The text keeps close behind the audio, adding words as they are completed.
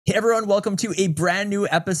Hey everyone, welcome to a brand new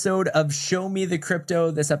episode of Show Me the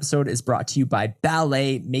Crypto. This episode is brought to you by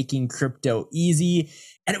Ballet, making crypto easy.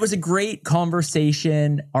 And it was a great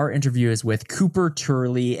conversation. Our interview is with Cooper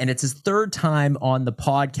Turley, and it's his third time on the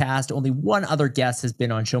podcast. Only one other guest has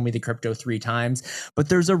been on Show Me the Crypto 3 times, but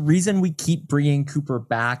there's a reason we keep bringing Cooper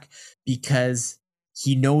back, because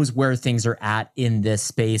he knows where things are at in this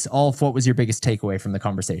space. Alf, what was your biggest takeaway from the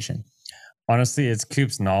conversation? Honestly, it's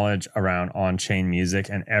Coop's knowledge around on-chain music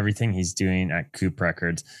and everything he's doing at Coop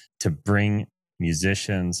Records to bring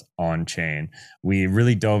musicians on-chain. We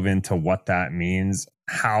really dove into what that means,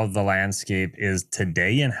 how the landscape is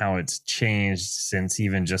today and how it's changed since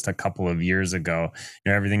even just a couple of years ago.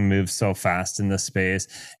 Everything moves so fast in the space,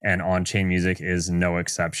 and on-chain music is no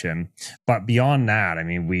exception. But beyond that, I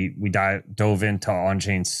mean, we dove into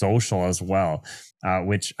on-chain social as well,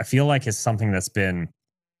 which I feel like is something that's been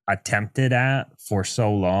attempted at for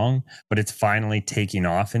so long, but it's finally taking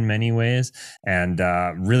off in many ways, and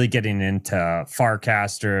really getting into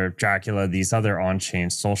Farcaster, Dracula, these other on-chain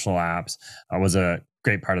social apps was a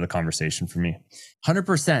great part of the conversation for me.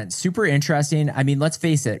 100%. Super interesting. I mean, let's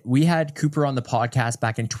face it. We had Cooper on the podcast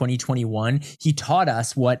back in 2021. He taught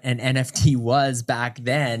us what an NFT was back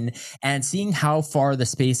then, and seeing how far the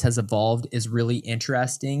space has evolved is really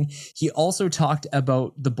interesting. He also talked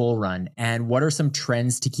about the bull run and what are some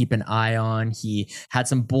trends to keep an eye on. He had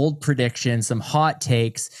some bold predictions, some hot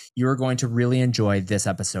takes. You're going to really enjoy this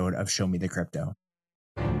episode of Show Me the Crypto.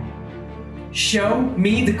 Show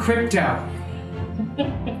me the crypto.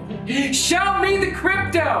 Show me the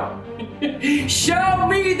crypto! Show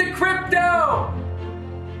me the crypto!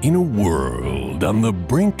 In a world on the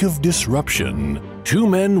brink of disruption, two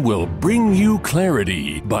men will bring you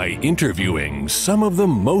clarity by interviewing some of the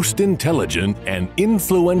most intelligent and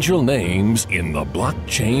influential names in the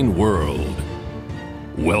blockchain world.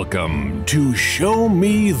 Welcome to Show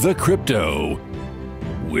Me the Crypto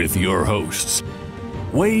with your hosts,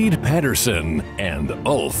 Wade Patterson and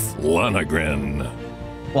Ulf Lonergan.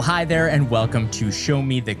 Well, hi there, and welcome to Show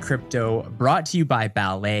Me the Crypto, brought to you by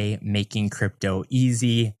Ballet, making crypto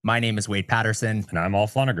easy. My name is Wade Patterson. And I'm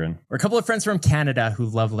Ulf Lonergan. We're a couple of friends from Canada who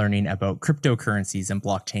love learning about cryptocurrencies and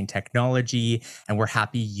blockchain technology, and we're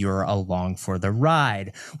happy you're along for the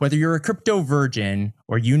ride. Whether you're a crypto virgin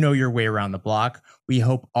or you know your way around the block, we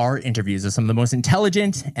hope our interviews with some of the most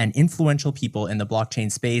intelligent and influential people in the blockchain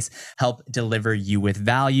space help deliver you with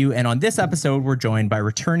value. And on this episode, we're joined by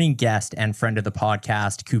returning guest and friend of the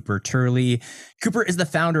podcast, Cooper Turley. Cooper is the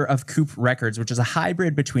founder of Coop Records, which is a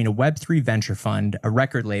hybrid between a Web3 venture fund, a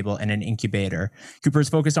record label, and an incubator. Cooper is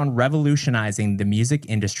focused on revolutionizing the music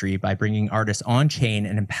industry by bringing artists on-chain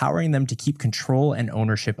and empowering them to keep control and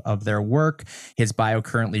ownership of their work. His bio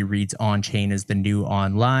currently reads on-chain is the new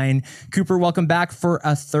online. Cooper, welcome back for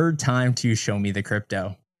a third time to Show Me the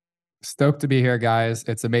Crypto. Stoked to be here, guys.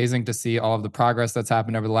 It's amazing to see all of the progress that's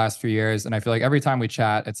happened over the last few years. And I feel like every time we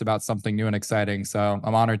chat, it's about something new and exciting. So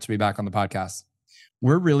I'm honored to be back on the podcast.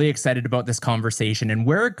 We're really excited about this conversation. And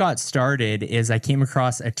where it got started is I came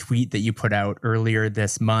across a tweet that you put out earlier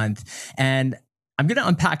this month. And I'm going to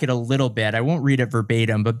unpack it a little bit. I won't read it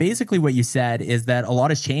verbatim, but basically what you said is that a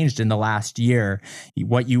lot has changed in the last year.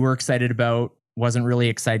 What you were excited about wasn't really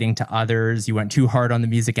exciting to others. You went too hard on the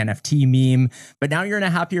music NFT meme, but now you're in a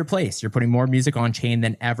happier place. You're putting more music on chain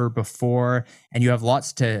than ever before, and you have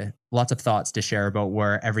lots of thoughts to share about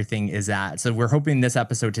where everything is at. So we're hoping this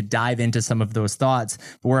episode to dive into some of those thoughts.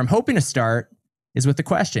 But where I'm hoping to start is with the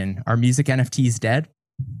question, are music NFTs dead?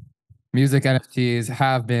 Music NFTs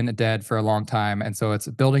have been dead for a long time. And so it's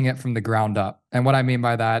building it from the ground up. And what I mean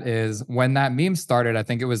by that is when that meme started, I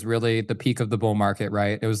think it was really the peak of the bull market,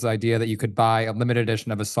 right? It was the idea that you could buy a limited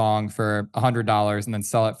edition of a song for $100 and then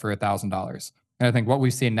sell it for $1,000. And I think what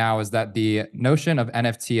we've seen now is that the notion of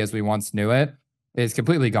NFT as we once knew it is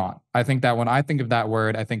completely gone. I think that when I think of that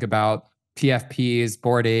word, I think about PFPs,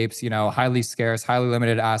 Bored Apes, highly scarce, highly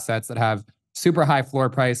limited assets that have super high floor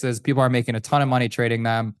prices. People are making a ton of money trading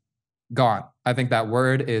them. Gone. I think that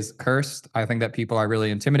word is cursed. I think that people are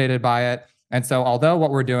really intimidated by it. And so although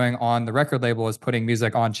what we're doing on the record label is putting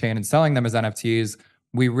music on chain and selling them as NFTs,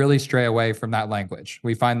 we really stray away from that language.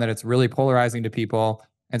 We find that it's really polarizing to people.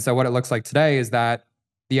 And so what it looks like today is that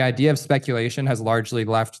the idea of speculation has largely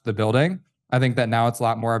left the building. I think that now it's a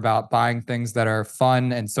lot more about buying things that are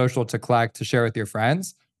fun and social to collect, to share with your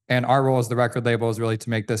friends. And our role as the record label is really to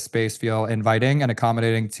make this space feel inviting and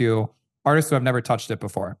accommodating to artists who have never touched it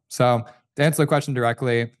before. So to answer the question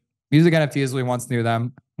directly, music NFTs as we once knew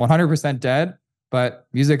them, 100% dead, but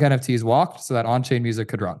music NFTs walked so that on-chain music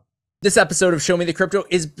could run. This episode of Show Me the Crypto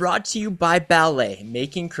is brought to you by Ballet,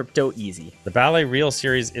 making crypto easy. The Ballet Real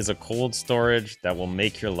series is a cold storage that will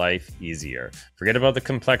make your life easier. Forget about the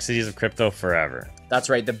complexities of crypto forever. That's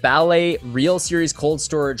right, the Ballet Real series cold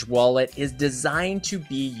storage wallet is designed to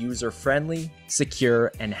be user-friendly,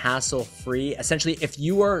 secure, and hassle-free. Essentially, if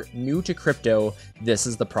you are new to crypto, this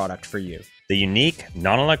is the product for you. The unique,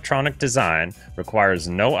 non-electronic design requires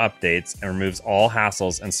no updates and removes all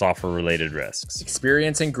hassles and software-related risks.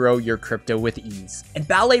 Experience and grow your crypto with ease. And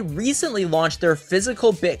Ballet recently launched their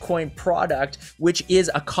physical Bitcoin product, which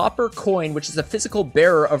is a copper coin, which is a physical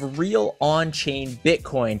bearer of real on-chain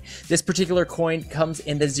Bitcoin. This particular coin comes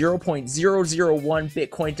in the 0.001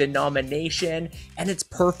 Bitcoin denomination, and it's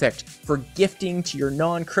perfect for gifting to your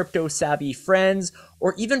non-crypto savvy friends,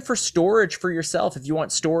 or even for storage for yourself if you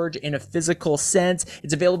want storage in a physical sense.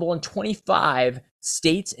 It's available in 25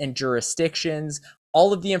 states and jurisdictions.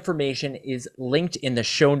 All of the information is linked in the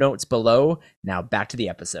show notes below. Now back to the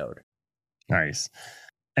episode. Nice.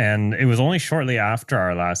 And it was only shortly after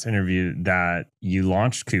our last interview that you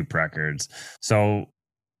launched Coop Records. So,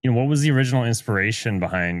 what was the original inspiration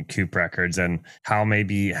behind Coop Records, and how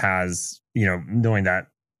maybe has, knowing that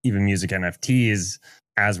even music NFTs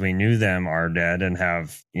as we knew them are dead and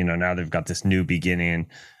have, now they've got this new beginning.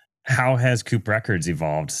 How has Coop Records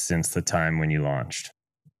evolved since the time when you launched?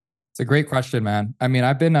 It's a great question, man. I mean,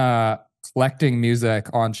 I've been collecting music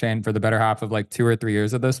on chain for the better half of like 2 or 3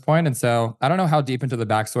 years at this point. And so I don't know how deep into the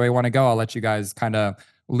backstory I want to go. I'll let you guys kind of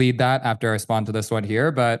lead that after I respond to this one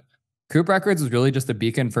here. But Coop Records was really just a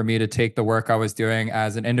beacon for me to take the work I was doing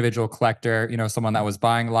as an individual collector, someone that was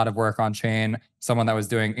buying a lot of work on chain, someone that was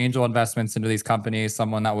doing angel investments into these companies,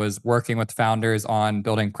 someone that was working with founders on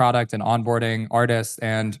building product and onboarding artists,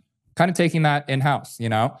 and kind of taking that in-house.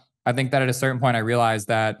 I think that at a certain point, I realized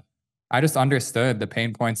that I just understood the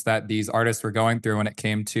pain points that these artists were going through when it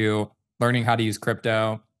came to learning how to use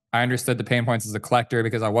crypto. I understood the pain points as a collector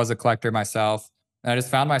because I was a collector myself. And I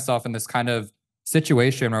just found myself in this kind of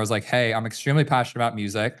situation where I was like, hey, I'm extremely passionate about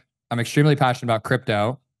music. I'm extremely passionate about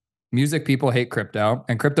crypto. Music people hate crypto,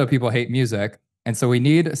 and crypto people hate music. And so we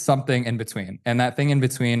need something in between. And that thing in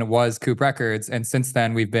between was Coop Records. And since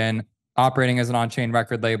then, we've been operating as an on-chain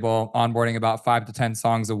record label, onboarding about 5 to 10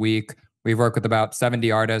 songs a week. We've worked with about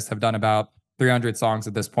 70 artists, have done about 300 songs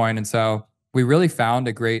at this point. And so we really found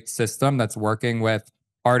a great system that's working with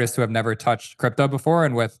artists who have never touched crypto before,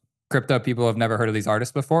 and with crypto people who have never heard of these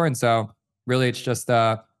artists before. And so really, it's just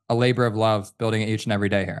a labor of love building it each and every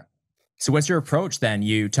day here. So what's your approach then?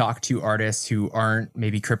 You talk to artists who aren't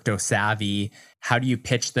maybe crypto savvy. How do you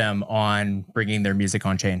pitch them on bringing their music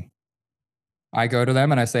on chain? I go to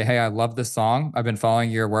them and I say, hey, I love this song. I've been following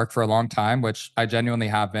your work for a long time, which I genuinely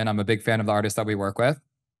have been. I'm a big fan of the artists that we work with.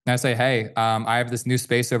 And I say, hey, I have this new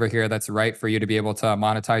space over here that's right for you to be able to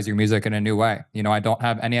monetize your music in a new way. I don't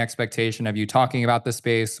have any expectation of you talking about this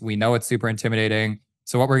space. We know it's super intimidating.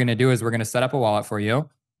 So what we're going to do is we're going to set up a wallet for you.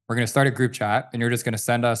 We're going to start a group chat, and you're just going to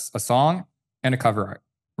send us a song and a cover art.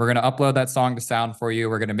 We're going to upload that song to sound for you.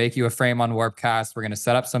 We're going to make you a frame on Warpcast. We're going to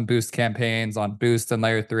set up some boost campaigns on Boost and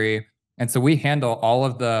Layer 3. And so we handle all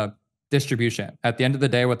of the distribution. At the end of the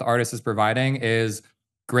day, what the artist is providing is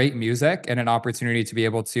great music and an opportunity to be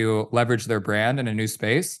able to leverage their brand in a new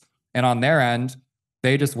space. And on their end,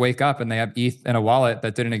 they just wake up and they have ETH in a wallet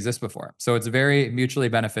that didn't exist before. So it's very mutually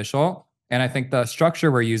beneficial. And I think the structure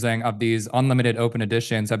we're using of these unlimited open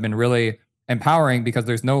editions have been really empowering, because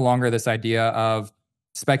there's no longer this idea of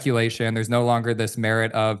speculation. There's no longer this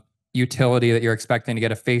merit of utility that you're expecting to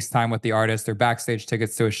get a FaceTime with the artist or backstage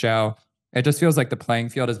tickets to a show. It just feels like the playing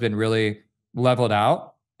field has been really leveled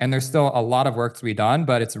out, and there's still a lot of work to be done,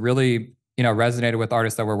 but it's really, resonated with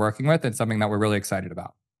artists that we're working with, and something that we're really excited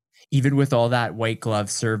about. Even with all that white glove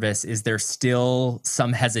service, is there still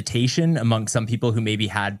some hesitation among some people who maybe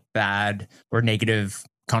had bad or negative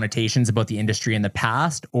connotations about the industry in the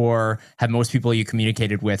past, or have most people you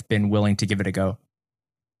communicated with been willing to give it a go?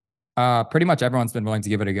 Pretty much everyone's been willing to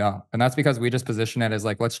give it a go. And that's because we just position it as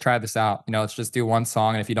like, let's try this out. Let's just do one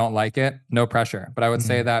song. And if you don't like it, no pressure. But I would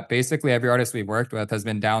say that basically every artist we've worked with has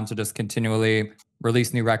been down to just continually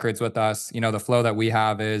release new records with us. The flow that we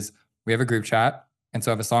have is we have a group chat. And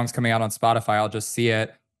so if a song's coming out on Spotify, I'll just see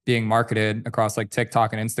it being marketed across like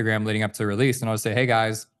TikTok and Instagram leading up to release. And I'll say, hey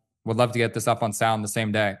guys, would love to get this up on sound the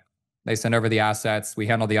same day. They send over the assets. We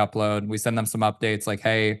handle the upload. We send them some updates like,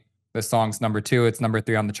 hey, this song's number 2, it's number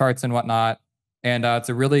 3 on the charts and whatnot. And it's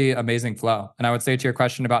a really amazing flow. And I would say to your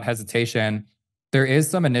question about hesitation, there is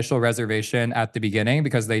some initial reservation at the beginning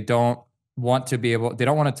because they don't want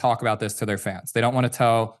to talk about this to their fans. They don't want to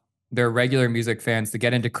tell their regular music fans to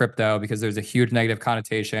get into crypto because there's a huge negative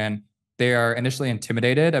connotation. they are initially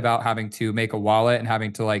intimidated about having to make a wallet and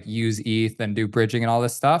having to like use ETH and do bridging and all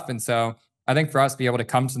this stuff. And so I think for us to be able to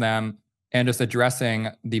come to them and just addressing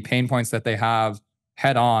the pain points that they have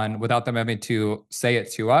head on without them having to say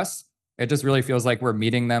it to us, it just really feels like we're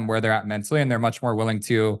meeting them where they're at mentally, and they're much more willing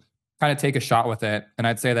to kind of take a shot with it. And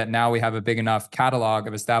I'd say that now we have a big enough catalog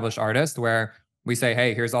of established artists where we say,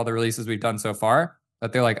 hey, here's all the releases we've done so far,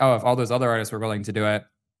 that they're like, oh, if all those other artists were willing to do it,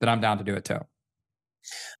 then I'm down to do it too.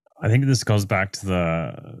 I think this goes back to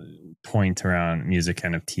the point around music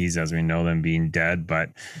NFTs as we know them being dead. But,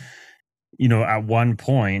 you know, at one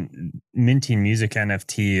point, minting music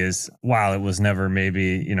NFT is, while it was never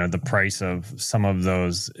maybe, you know, the price of some of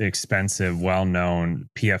those expensive, well-known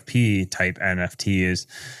PFP type NFTs,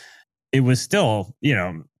 it was still, you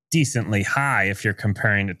know, decently high if you're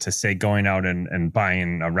comparing it to, say, going out and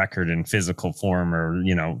buying a record in physical form, or,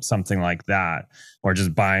 you know, something like that, or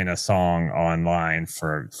just buying a song online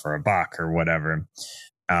for $1 or whatever.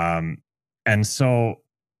 And so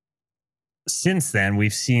since then,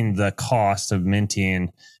 we've seen the cost of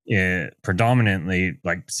minting predominantly,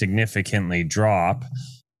 like, significantly drop.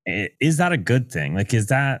 Is that a good thing? Like, is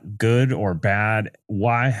that good or bad?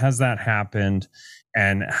 Why has that happened?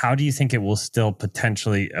 And how do you think it will still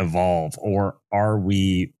potentially evolve? Or are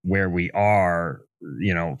we where we are,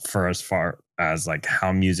 you know, for as far as like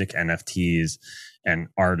how music NFTs and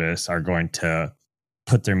artists are going to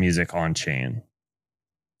put their music on chain?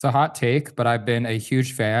 It's a hot take, but I've been a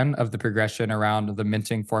huge fan of the progression around the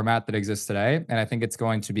minting format that exists today. And I think it's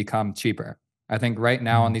going to become cheaper. I think right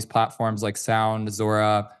now on these platforms like Sound,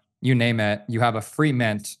 Zora, you name it, you have a free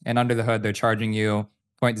mint, and under the hood, they're charging you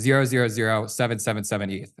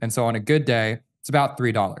 0.000777 ETH. And so on a good day, it's about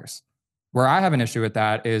 $3. Where I have an issue with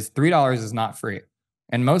that is $3 is not free.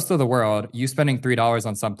 In most of the world, you spending $3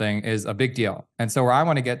 on something is a big deal. And so where I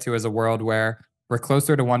want to get to is a world where we're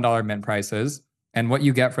closer to $1 mint prices. And what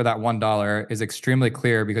you get for that $1 is extremely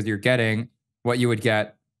clear, because you're getting what you would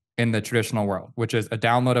get in the traditional world, which is a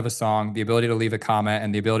download of a song, the ability to leave a comment,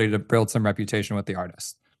 and the ability to build some reputation with the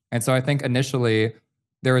artist. And so I think initially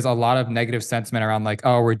there was a lot of negative sentiment around like,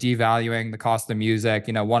 oh, we're devaluing the cost of music.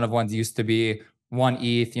 You know, one of ones used to be 1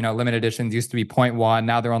 ETH, you know, limited editions used to be 0.1.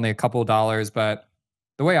 Now they're only a couple of dollars. But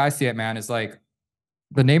the way I see it, man, is like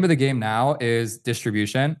the name of the game now is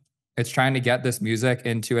distribution. It's trying to get this music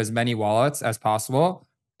into as many wallets as possible.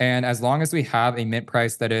 And as long as we have a mint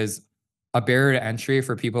price that is a barrier to entry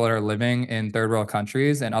for people that are living in third world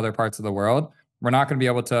countries and other parts of the world, we're not going to be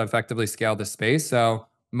able to effectively scale this space. So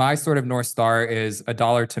my sort of North Star is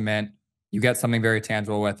 $1 to mint. You get something very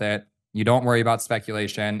tangible with it. You don't worry about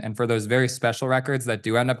speculation. And for those very special records that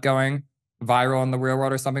do end up going viral in the real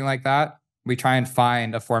world or something like that, we try and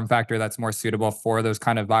find a form factor that's more suitable for those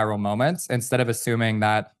kind of viral moments, instead of assuming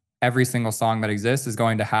that every single song that exists is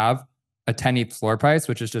going to have a 10 ETH floor price,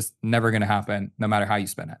 which is just never going to happen no matter how you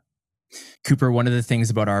spin it. Cooper, one of the things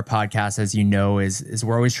about our podcast, as you know, is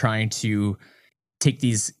we're always trying to take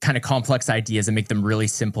these kind of complex ideas and make them really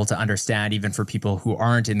simple to understand, even for people who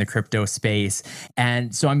aren't in the crypto space.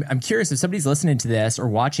 And so I'm curious, if somebody's listening to this or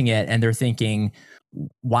watching it and they're thinking,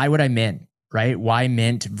 why would I mint, right? Why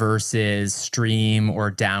mint versus stream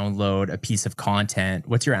or download a piece of content?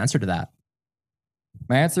 What's your answer to that?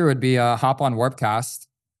 My answer would be hop on Warpcast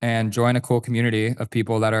and join a cool community of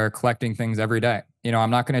people that are collecting things every day. You know,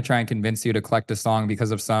 I'm not going to try and convince you to collect a song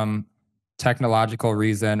because of some technological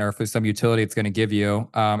reason or for some utility it's going to give you.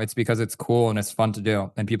 It's because it's cool and it's fun to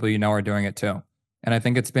do, and people you know are doing it too. And I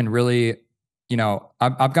think it's been really, you know,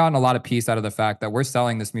 I've gotten a lot of peace out of the fact that we're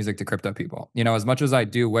selling this music to crypto people. You know, as much as I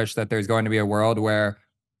do wish that there's going to be a world where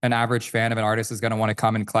an average fan of an artist is going to want to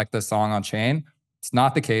come and collect this song on chain, it's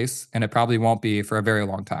not the case, and it probably won't be for a very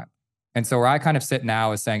long time. And so where I kind of sit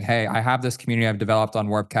now is saying, hey, I have this community I've developed on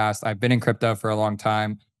Warpcast. I've been in crypto for a long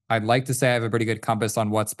time. I'd like to say I have a pretty good compass on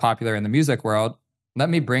what's popular in the music world. Let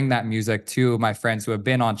me bring that music to my friends who have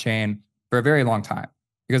been on chain for a very long time.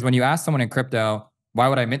 Because when you ask someone in crypto, why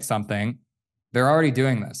would I mint something? They're already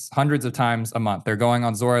doing this hundreds of times a month. They're going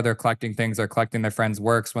on Zora, they're collecting things, they're collecting their friends'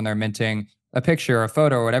 works when they're minting a picture, a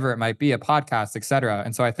photo, or whatever it might be, a podcast, et cetera.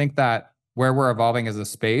 And so I think that where we're evolving as a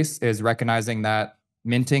space is recognizing that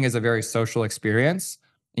minting is a very social experience,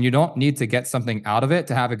 and you don't need to get something out of it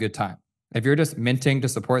to have a good time. If you're just minting to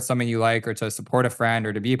support something you like, or to support a friend,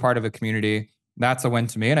 or to be a part of a community, that's a win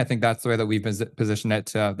to me. And I think that's the way that we've positioned it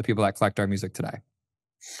to the people that collect our music today.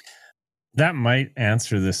 That might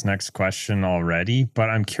answer this next question already, but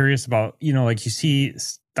I'm curious about, you know, like you see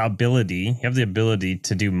the ability, you have the ability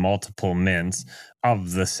to do multiple mints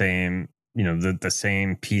of the same, you know, the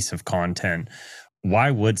same piece of content.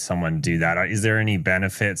 why would someone do that? Is there any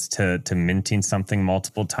benefits to minting something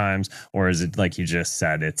multiple times, or is it like you just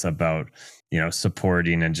said, it's about,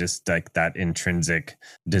 supporting and just like that intrinsic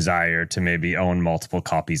desire to maybe own multiple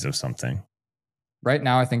copies of something? Right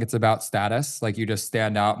now, I think it's about status. Like you just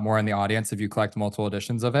stand out more in the audience if you collect multiple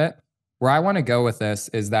editions of it. Where I want to go with this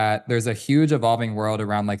is that there's a huge evolving world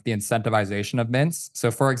around like the incentivization of mints.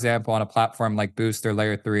 So for example, on a platform like Boost or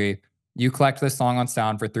Layer 3, you collect this song on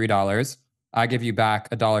Sound for $3. I give you back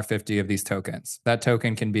 $1.50 of these tokens. That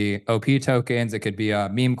token can be OP tokens. It could be a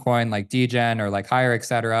meme coin like DGen or like Hire,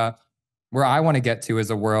 etc. Where I want to get to is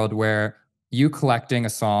a world where you collecting a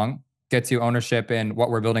song gets you ownership in what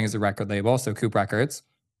we're building as a record label, so Coop Records,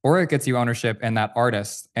 or it gets you ownership in that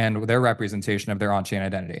artist and their representation of their on-chain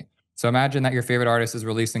identity. So imagine that your favorite artist is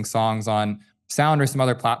releasing songs on Sound or some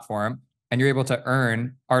other platform, and you're able to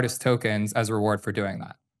earn artist tokens as a reward for doing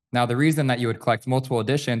that. Now, the reason that you would collect multiple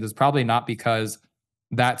editions is probably not because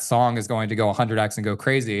that song is going to go 100x and go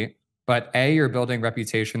crazy, but A, you're building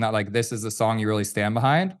reputation that like this is the song you really stand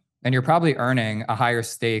behind, and you're probably earning a higher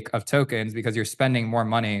stake of tokens because you're spending more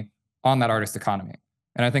money on that artist economy.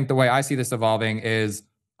 And I think the way I see this evolving is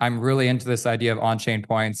I'm really into this idea of on-chain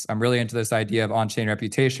points. I'm really into this idea of on-chain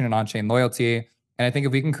reputation and on-chain loyalty. And I think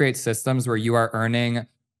if we can create systems where you are earning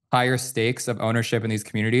higher stakes of ownership in these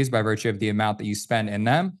communities by virtue of the amount that you spend in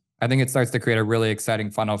them, I think it starts to create a really exciting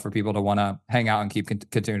funnel for people to want to hang out and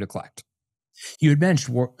continue to collect. You had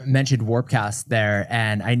mentioned Warpcast there,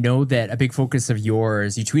 and I know that a big focus of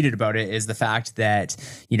yours, you tweeted about it, is the fact that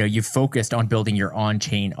you've focused on building your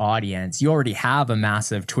on-chain audience. You already have a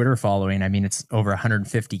massive Twitter following. I mean, it's over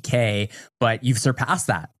 150K, but you've surpassed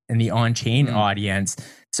that in the on-chain audience.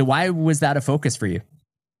 So why was that a focus for you?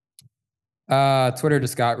 Twitter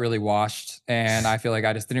just got really washed, and I feel like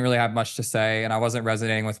I just didn't really have much to say, and I wasn't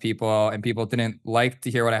resonating with people, and people didn't like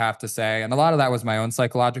to hear what I have to say. And a lot of that was my own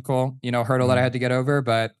psychological, hurdle that I had to get over.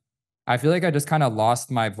 But I feel like I just kind of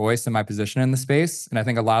lost my voice and my position in the space. And I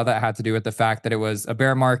think a lot of that had to do with the fact that it was a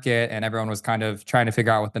bear market and everyone was kind of trying to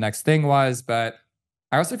figure out what the next thing was. But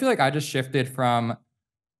I also feel like I just shifted from,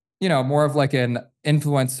 more of like an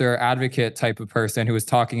influencer advocate type of person who was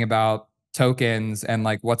talking about tokens and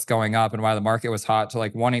like what's going up and why the market was hot, to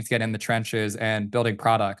like wanting to get in the trenches and building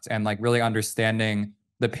product and like really understanding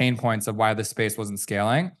the pain points of why the space wasn't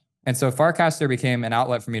scaling. And so Farcaster became an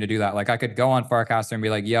outlet for me to do that. Like I could go on Farcaster and be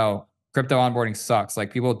like, yo, crypto onboarding sucks.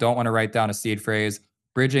 Like people don't want to write down a seed phrase.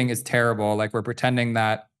 Bridging is terrible. Like we're pretending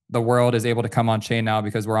that the world is able to come on chain now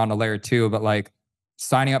because we're on a layer 2, but like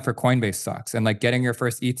signing up for Coinbase sucks and like getting your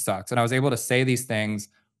first ETH sucks. And I was able to say these things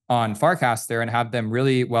on Farcaster and have them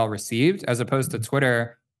really well received, as opposed to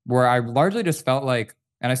Twitter, where I largely just felt like,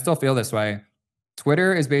 and I still feel this way,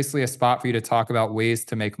 Twitter is basically a spot for you to talk about ways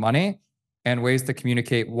to make money and ways to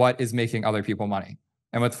communicate what is making other people money.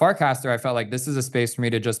 And with Farcaster, I felt like this is a space for me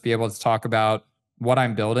to just be able to talk about what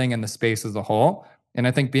I'm building in the space as a whole. And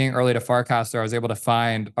I think being early to Farcaster, I was able to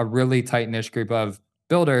find a really tight niche group of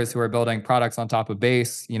builders who are building products on top of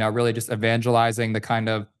Base, really just evangelizing the kind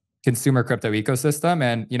of consumer crypto ecosystem.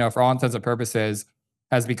 And, for all intents and purposes,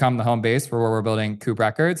 has become the home base for where we're building Coop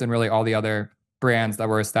Records and really all the other brands that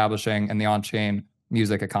we're establishing in the on-chain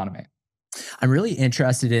music economy. I'm really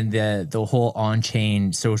interested in the whole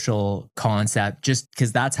on-chain social concept, just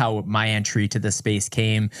because that's how my entry to the space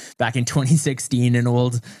came back in 2016, an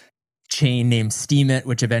old chain named Steemit,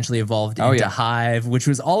 which eventually evolved into Hive, which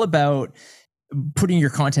was all about putting your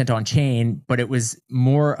content on chain, but it was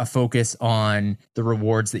more a focus on the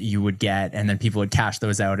rewards that you would get, and then people would cash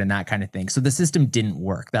those out and that kind of thing. So the system didn't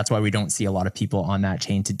work. That's why we don't see a lot of people on that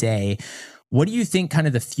chain today. What do you think kind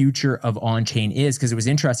of the future of on-chain is? Because it was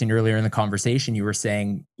interesting earlier in the conversation, you were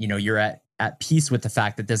saying, you're at peace with the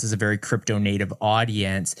fact that this is a very crypto native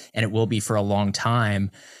audience and it will be for a long time.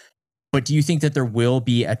 But do you think that there will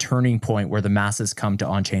be a turning point where the masses come to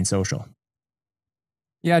on-chain social?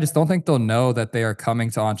 Yeah, I just don't think they'll know that they are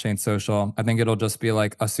coming to on-chain social. I think it'll just be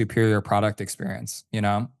like a superior product experience,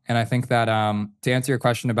 And I think that to answer your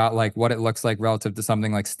question about like what it looks like relative to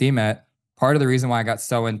something like Steemit, part of the reason why I got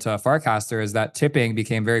so into Farcaster is that tipping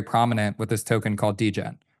became very prominent with this token called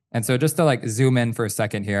DGen. And so just to like zoom in for a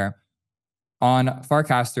second here, on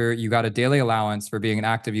Farcaster, you got a daily allowance for being an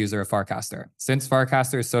active user of Farcaster. Since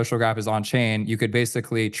Farcaster's social graph is on-chain, you could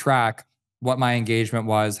basically track what my engagement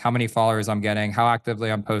was, how many followers I'm getting, how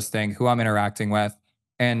actively I'm posting, who I'm interacting with.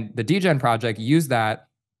 And the DGen project used that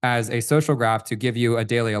as a social graph to give you a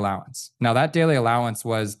daily allowance. Now, that daily allowance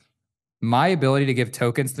was my ability to give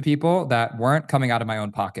tokens to people that weren't coming out of my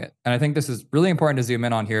own pocket. And I think this is really important to zoom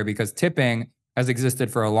in on here because tipping has existed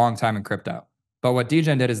for a long time in crypto. But what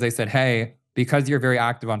DGen did is they said, hey, because you're very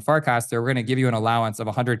active on Farcaster, we're going to give you an allowance of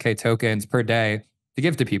 100K tokens per day to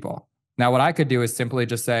give to people. Now, what I could do is simply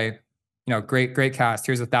just say, great cast,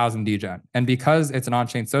 here's 1,000 degen. And because it's an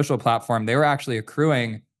on-chain social platform, they were actually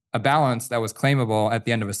accruing a balance that was claimable at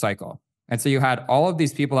the end of a cycle. And so you had all of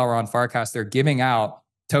these people that were on Farcaster giving out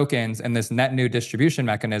tokens in this net new distribution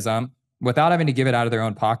mechanism without having to give it out of their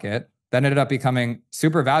own pocket. That ended up becoming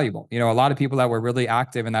super valuable. A lot of people that were really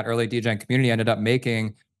active in that early degen community ended up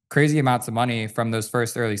making crazy amounts of money from those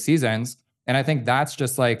first early seasons. And I think that's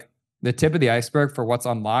just like the tip of the iceberg for what's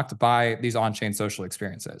unlocked by these on-chain social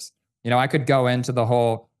experiences. I could go into the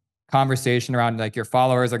whole conversation around like your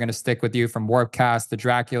followers are going to stick with you from Warpcast to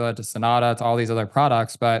Dracula to Sonata to all these other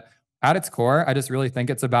products. But at its core, I just really think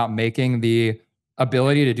it's about making the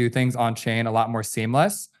ability to do things on chain a lot more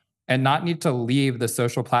seamless and not need to leave the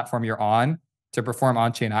social platform you're on to perform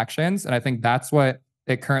on-chain actions. And I think that's what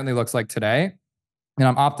it currently looks like today. And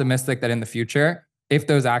I'm optimistic that in the future, if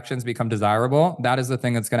those actions become desirable, that is the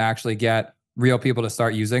thing that's going to actually get real people to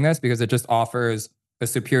start using this, because it just offers a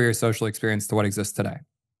superior social experience to what exists today.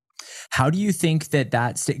 How do you think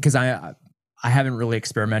that's, because I haven't really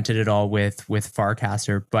experimented at all with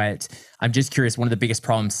Farcaster, but I'm just curious, one of the biggest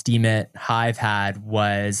problems Steemit, Hive had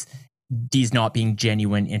was these not being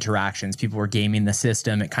genuine interactions. People were gaming the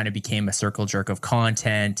system. It kind of became a circle jerk of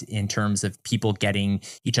content in terms of people getting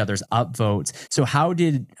each other's upvotes. So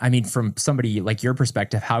from somebody like your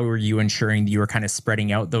perspective, how were you ensuring that you were kind of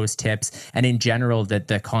spreading out those tips and in general that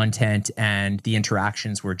the content and the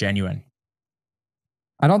interactions were genuine?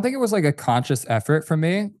 I don't think it was like a conscious effort for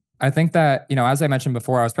me. I think that, as I mentioned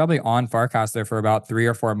before, I was probably on Farcaster for about 3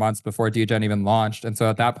 or 4 months before degen even launched. And so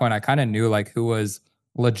at that point, I kind of knew like who was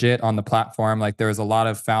legit on the platform. Like there was a lot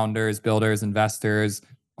of founders, builders, investors,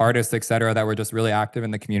 artists, et cetera, that were just really active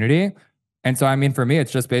in the community. And so, for me,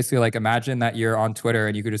 it's just basically like, imagine that you're on Twitter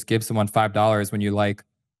and you could just give someone $5 when you like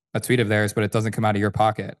a tweet of theirs, but it doesn't come out of your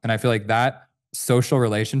pocket. And I feel like that social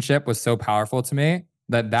relationship was so powerful to me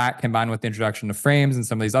that combined with the introduction of frames and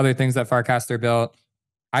some of these other things that Farcaster built,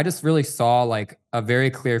 I just really saw like a very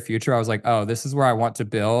clear future. I was like, oh, this is where I want to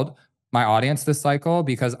build my audience this cycle,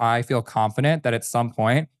 because I feel confident that at some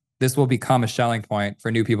point, this will become a Schelling point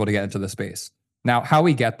for new people to get into the space. Now, how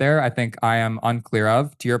we get there, I think I am unclear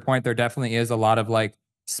of. To your point, there definitely is a lot of like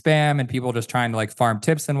spam and people just trying to like farm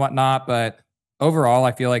tips and whatnot. But overall,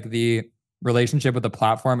 I feel like the relationship with the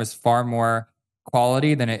platform is far more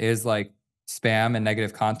quality than it is like spam and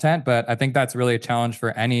negative content. But I think that's really a challenge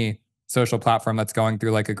for any social platform that's going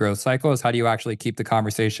through like a growth cycle, is how do you actually keep the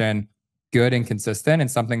conversation good and consistent, and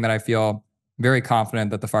something that I feel very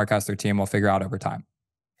confident that the Farcaster team will figure out over time.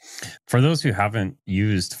 For those who haven't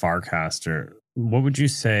used Farcaster, what would you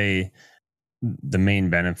say the main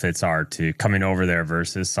benefits are to coming over there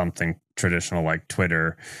versus something traditional like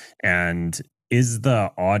Twitter? And is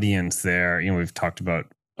the audience there, we've talked about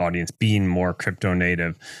audience being more crypto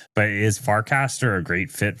native, but is Farcaster a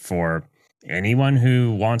great fit for anyone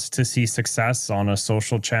who wants to see success on a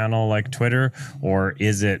social channel like Twitter? Or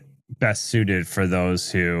is it best suited for those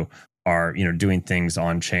who are, doing things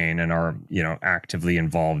on chain and are, actively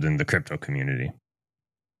involved in the crypto community?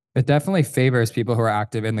 It definitely favors people who are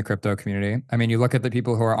active in the crypto community. You look at the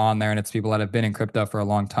people who are on there and it's people that have been in crypto for a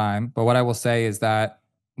long time. But what I will say is that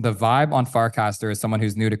the vibe on Farcaster as someone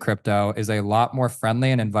who's new to crypto is a lot more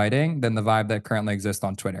friendly and inviting than the vibe that currently exists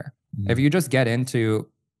on Twitter. If you just get into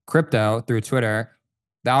crypto through Twitter,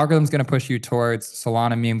 the algorithm's going to push you towards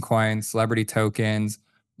Solana meme coins, celebrity tokens,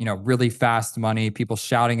 really fast money, people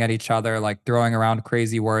shouting at each other, like throwing around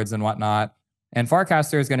crazy words and whatnot. And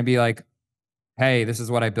Farcaster is going to be like, hey, this is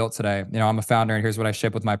what I built today. I'm a founder and here's what I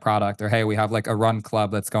ship with my product. Or, hey, we have like a run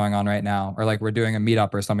club that's going on right now. Or like we're doing a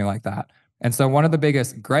meetup or something like that. And so one of the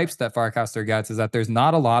biggest gripes that Farcaster gets is that there's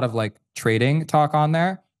not a lot of like trading talk on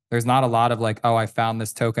there. There's not a lot of like, oh, I found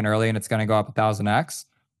this token early and it's going to go up 1,000x.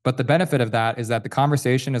 But the benefit of that is that the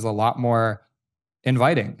conversation is a lot more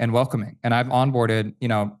inviting and welcoming. And I've onboarded,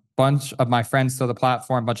 bunch of my friends to the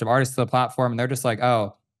platform, bunch of artists to the platform, and they're just like,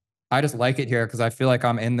 oh, I just like it here because I feel like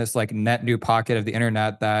I'm in this like net new pocket of the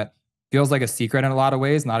internet that feels like a secret in a lot of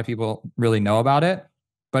ways. Not a people really know about it,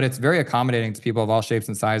 but it's very accommodating to people of all shapes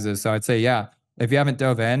and sizes. So I'd say, yeah, if you haven't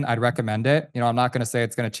dove in, I'd recommend it. I'm not going to say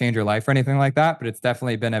it's going to change your life or anything like that, but it's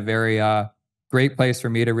definitely been a very great place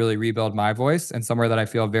for me to really rebuild my voice, and somewhere that I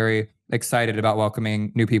feel very excited about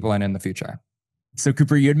welcoming new people in the future. So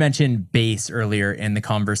Cooper, you had mentioned bass earlier in the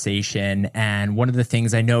conversation. And one of the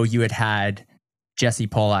things I know you had Jesse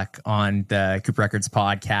Pollack on the Coop Records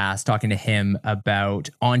podcast, talking to him about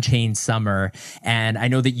On-Chain Summer. And I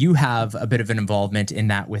know that you have a bit of an involvement in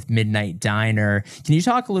that with Midnight Diner. Can you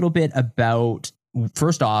talk a little bit about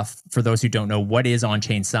first off, for those who don't know, what is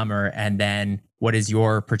Onchain Summer? And then what is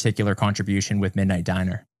your particular contribution with Midnight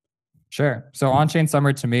Diner? Sure. So Onchain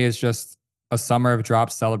Summer to me is just a summer of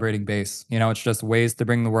drops celebrating bass. You know, it's just ways to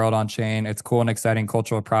bring the world on chain. It's cool and exciting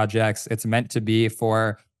cultural projects. It's meant to be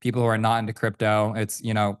for people who are not into crypto. It's,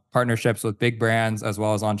 you know, partnerships with big brands as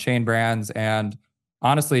well as on-chain brands. And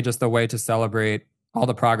honestly, just a way to celebrate all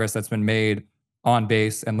the progress that's been made on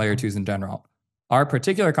base and layer twos in general. Our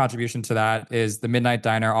particular contribution to that is the Midnight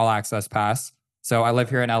Diner All Access Pass. So I live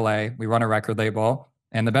here in LA. We run a record label.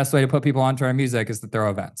 And the best way to put people onto our music is to throw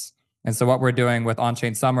events. And so what we're doing with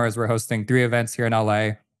Onchain Summer is we're hosting 3 events here in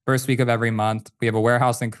LA, first week of every month. We have a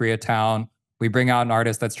warehouse in Koreatown. We bring out an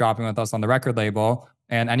artist that's dropping with us on the record label.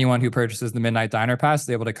 And anyone who purchases the Midnight Diner Pass is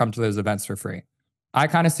able to come to those events for free. I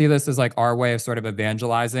kind of see this as like our way of sort of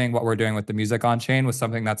evangelizing what we're doing with the music on chain with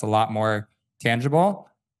something that's a lot more tangible.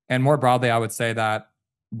 And more broadly, I would say that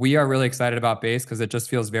we are really excited about Base because it just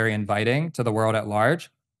feels very inviting to the world at large.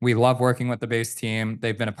 We love working with the Base team.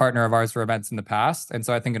 They've been a partner of ours for events in the past. And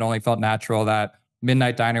so I think it only felt natural that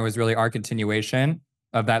Midnight Diner was really our continuation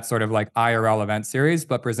of that sort of like IRL event series,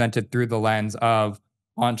 but presented through the lens of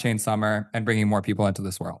On-Chain Summer and bringing more people into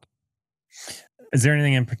this world. Is there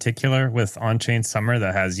anything in particular with On-Chain Summer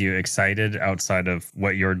that has you excited outside of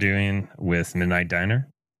what you're doing with Midnight Diner?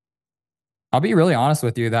 I'll be really honest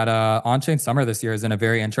with you that On-Chain Summer this year is in a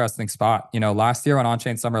very interesting spot. You know, last year when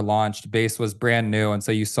On-Chain Summer launched, Base was brand new. And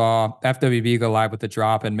so you saw FWB go live with the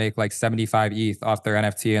drop and make like 75 ETH off their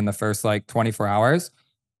NFT in the first like 24 hours.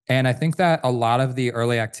 And I think that a lot of the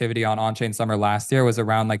early activity on On-Chain Summer last year was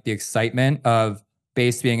around like the excitement of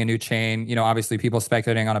Base being a new chain, you know, obviously people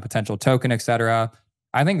speculating on a potential token, et cetera.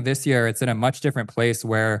 I think this year it's in a much different place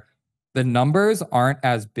where the numbers aren't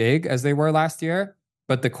as big as they were last year,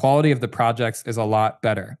 but the quality of the projects is a lot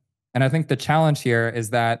better. And I think the challenge here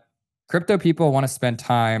is that crypto people want to spend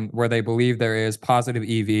time where they believe there is positive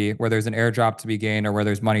EV, where there's an airdrop to be gained or where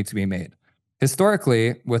there's money to be made.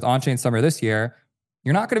 Historically, with On-Chain Summer this year,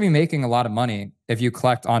 you're not going to be making a lot of money if you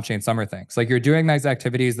collect On-Chain Summer things. Like you're doing these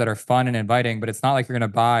activities that are fun and inviting, but it's not like you're going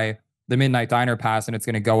to buy the Midnight Diner Pass and it's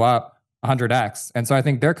going to go up 100x. And so I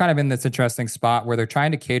think they're kind of in this interesting spot where they're trying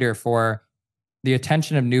to cater for the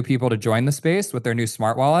attention of new people to join the space with their new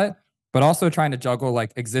smart wallet, but also trying to juggle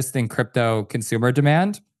like existing crypto consumer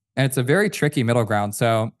demand. And it's a very tricky middle ground.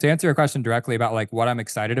 So to answer your question directly about like what I'm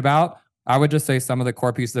excited about, I would just say some of the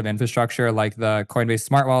core pieces of infrastructure, like the Coinbase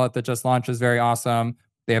smart wallet that just launched is very awesome.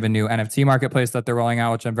 They have a new NFT marketplace that they're rolling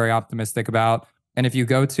out, which I'm very optimistic about. And if you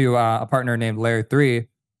go to a partner named Layer 3,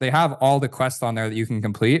 they have all the quests on there that you can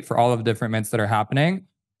complete for all of the different mints that are happening.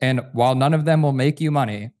 And while none of them will make you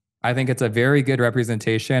money, I think it's a very good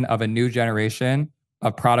representation of a new generation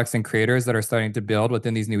of products and creators that are starting to build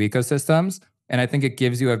within these new ecosystems. And I think it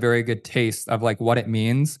gives you a very good taste of like what it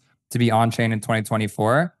means to be on-chain in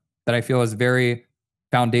 2024 that I feel is very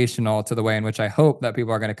foundational to the way in which I hope that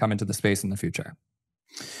people are going to come into the space in the future.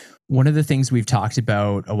 One of the things we've talked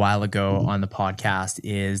about a while ago on the podcast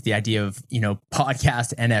is the idea of, you know,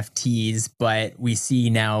 podcast NFTs, but we see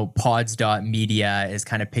now pods.media is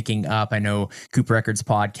kind of picking up. I know Coop Records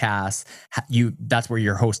podcast, that's where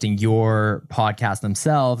you're hosting your podcast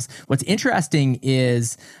themselves. What's interesting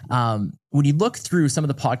is when you look through some of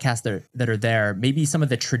the podcasts that are there, maybe some of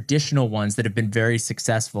the traditional ones that have been very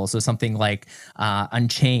successful. So something like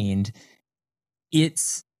Unchained,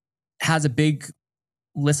 has a big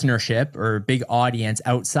listenership or big audience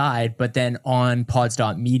outside, but then on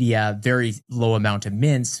pods.media, very low amount of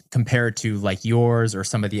mints compared to like yours or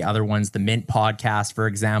some of the other ones, the Mint podcast, for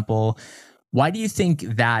example. Why do you think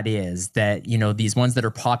that is, that, you know, these ones that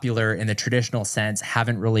are popular in the traditional sense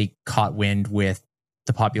haven't really caught wind with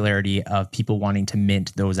the popularity of people wanting to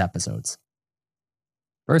mint those episodes?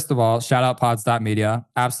 First of all, shout out pods.media.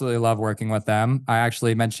 Absolutely love working with them. I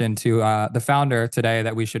actually mentioned to the founder today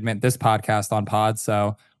that we should mint this podcast on Pods.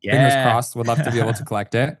 So fingers crossed, would love to be able to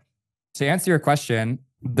collect it. To answer your question,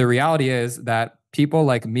 the reality is that people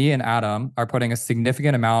like me and Adam are putting a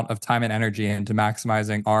significant amount of time and energy into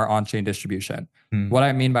maximizing our on-chain distribution. What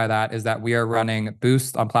I mean by that is that we are running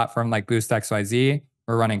Boost on platform like boost.xyz.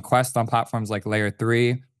 We're running Quest on platforms like Layer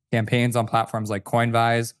 3, campaigns on platforms like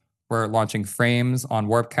Coinvise. We're launching frames on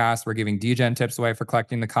Warpcast. We're giving degen tips away for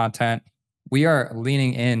collecting the content. We are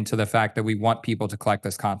leaning into the fact that we want people to collect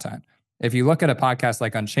this content. If you look at a podcast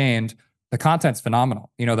like Unchained, the content's phenomenal.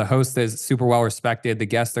 You know, the host is super well respected. The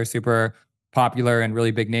guests are super popular and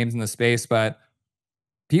really big names in the space, but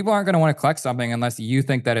people aren't going to want to collect something unless you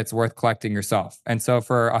think that it's worth collecting yourself. And so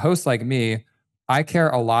for a host like me, I care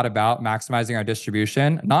a lot about maximizing our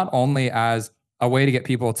distribution, not only as a way to get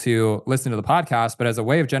people to listen to the podcast, but as a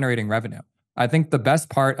way of generating revenue. I think the best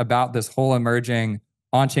part about this whole emerging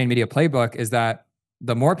on-chain media playbook is that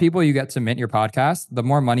the more people you get to mint your podcast, the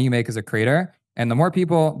more money you make as a creator. And the more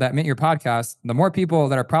people that mint your podcast, the more people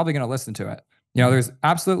that are probably going to listen to it. You know, there's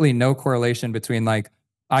absolutely no correlation between like,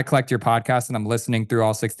 I collect your podcast and I'm listening through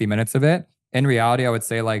all 60 minutes of it. In reality, I would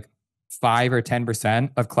say like 5 or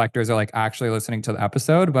 10% of collectors are like actually listening to the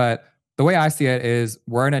episode. But the way I see it is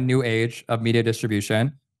we're in a new age of media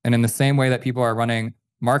distribution. And in the same way that people are running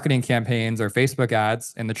marketing campaigns or Facebook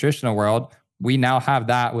ads in the traditional world, we now have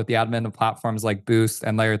that with the admin of platforms like Boost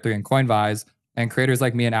and Layer 3 and Coinvise. And creators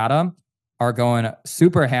like me and Adam are going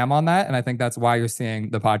super ham on that. And I think that's why you're seeing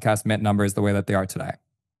the podcast mint numbers the way that they are today.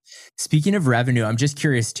 Speaking of revenue, I'm just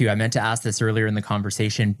curious too. I meant to ask this earlier in the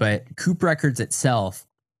conversation, but Coop Records itself,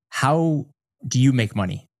 how do you make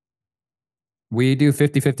money? We do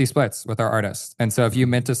 50-50 splits with our artists. And so if you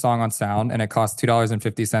mint a song on Sound and it costs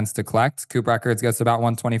 $2.50 to collect, Coop Records gets about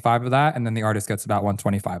 125 of that. And then the artist gets about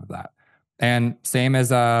 125 of that. And same as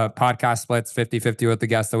podcast splits, 50-50 with the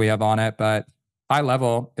guests that we have on it. But high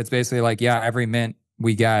level, it's basically like, yeah, every mint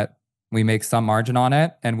we get, we make some margin on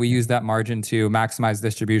it. And we use that margin to maximize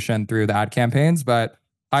distribution through the ad campaigns. But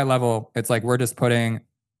high level, it's like we're just putting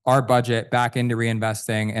our budget back into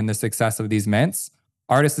reinvesting in the success of these mints.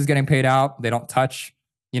 Artist is getting paid out. They don't touch,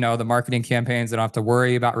 the marketing campaigns. They don't have to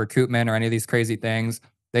worry about recoupment or any of these crazy things.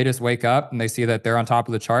 They just wake up and they see that they're on top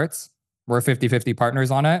of the charts. We're 50-50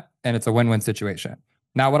 partners on it, and it's a win-win situation.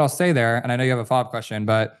 Now, what I'll say there, and I know you have a follow-up question,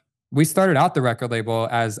 but we started out the record label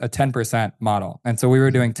as a 10% model. And so we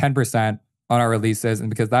were doing 10% on our releases. And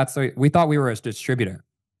because we thought we were a distributor.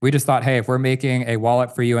 We just thought, hey, if we're making a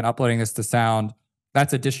wallet for you and uploading this to Sound,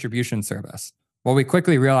 that's a distribution service. What we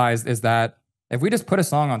quickly realized is that if we just put a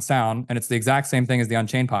song on Sound and it's the exact same thing as the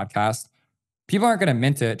Onchain podcast, people aren't going to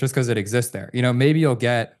mint it just because it exists there. Maybe you'll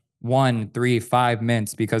get 1, 3, 5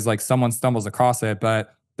 mints because like someone stumbles across it.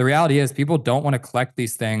 But the reality is people don't want to collect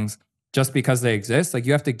these things just because they exist. Like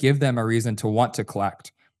you have to give them a reason to want to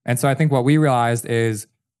collect. And so I think what we realized is,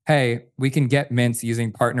 hey, we can get mints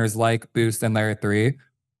using partners like Boost and Layer 3.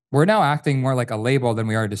 We're now acting more like a label than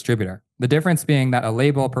we are a distributor. The difference being that a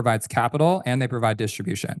label provides capital and they provide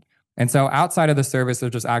distribution. And so outside of the service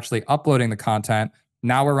of just actually uploading the content,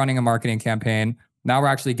 now we're running a marketing campaign. Now we're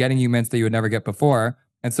actually getting you mints that you would never get before.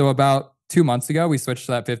 And so about 2 months ago, we switched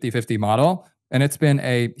to that 50-50 model. And it's been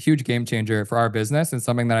a huge game changer for our business and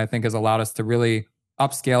something that I think has allowed us to really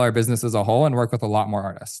upscale our business as a whole and work with a lot more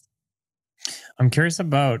artists. I'm curious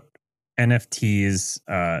about NFTs,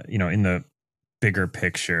 in the bigger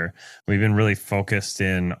picture. We've been really focused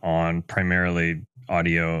in on primarily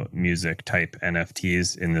audio music type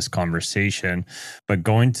NFTs in this conversation, but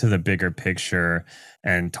going to the bigger picture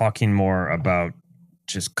and talking more about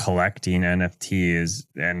just collecting NFTs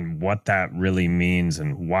and what that really means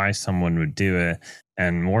and why someone would do it,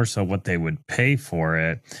 and more so what they would pay for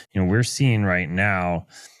it. We're seeing right now,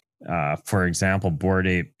 for example, Bored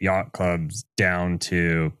Ape Yacht Club's down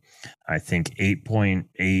to, I think,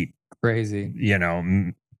 8.8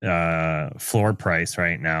 crazy, floor price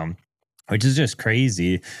right now, which is just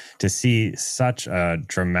crazy to see such a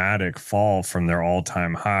dramatic fall from their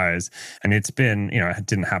all-time highs. And it's been, it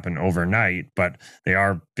didn't happen overnight, but they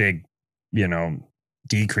are big,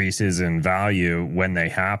 decreases in value when they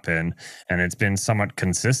happen. And it's been somewhat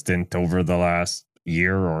consistent over the last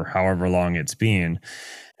year or however long it's been.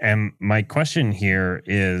 And my question here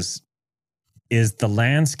is the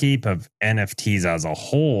landscape of NFTs as a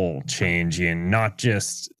whole changing, not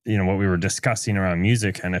just, what we were discussing around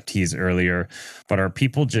music NFTs earlier, but are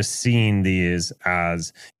people just seeing these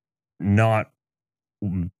as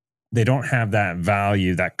they don't have that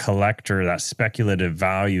value, that collector, that speculative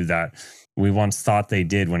value that we once thought they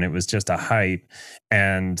did when it was just a hype?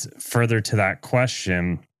 And further to that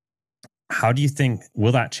question, how do you think,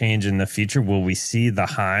 will that change in the future? Will we see the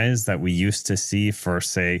highs that we used to see for,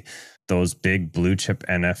 say, those big blue chip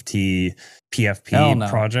NFT PFP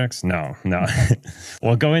projects? No.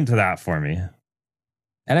 Well, go into that for me.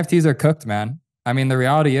 NFTs are cooked, man. I mean, the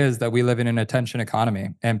reality is that we live in an attention economy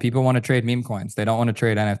and people want to trade meme coins. They don't want to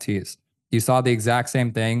trade NFTs. You saw the exact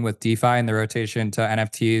same thing with DeFi and the rotation to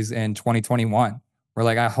NFTs in 2021. Where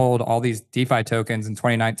like I hold all these DeFi tokens in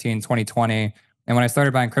 2019, 2020. And when I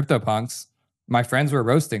started buying CryptoPunks, my friends were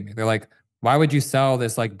roasting me. They're like, why would you sell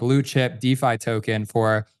this like blue chip DeFi token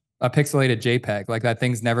for a pixelated JPEG? Like that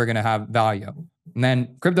thing's never going to have value. And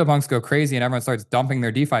then CryptoPunks go crazy and everyone starts dumping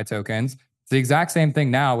their DeFi tokens. It's the exact same thing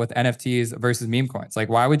now with NFTs versus meme coins. Like,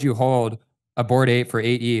 why would you hold a Bored Ape for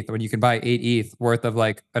 8 ETH when you can buy 8 ETH worth of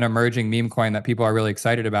like an emerging meme coin that people are really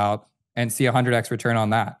excited about and see 100x return on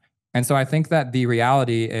that? And so I think that the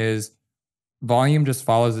reality is volume just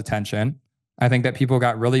follows attention. I think that people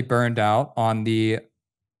got really burned out on the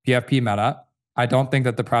PFP meta. I don't think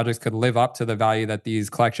that the projects could live up to the value that these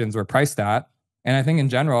collections were priced at. And I think in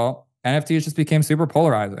general, NFTs just became super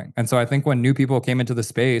polarizing. And so I think when new people came into the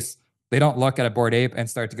space, they don't look at a Bored Ape and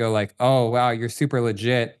start to go like, oh, wow, you're super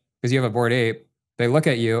legit because you have a Bored Ape. They look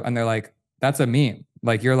at you and they're like, that's a meme.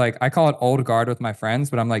 Like, you're like, I call it old guard with my friends,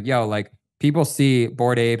 but I'm like, yo, like, people see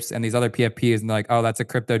Bored Apes and these other PFPs and they're like, oh, that's a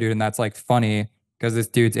crypto dude. And that's like funny because this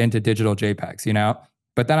dude's into digital JPEGs, you know?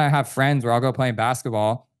 But then I have friends where I'll go playing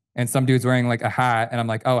basketball and some dude's wearing like a hat and I'm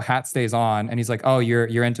like, oh, hat stays on. And he's like, oh,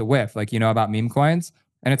 you're into whiff. Like, you know about meme coins?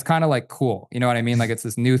 And it's kind of like cool. You know what I mean? Like, it's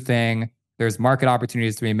this new thing. There's market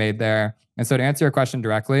opportunities to be made there. And so to answer your question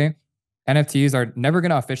directly, NFTs are never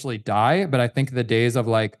going to officially die, but I think the days of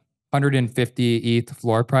like 150 ETH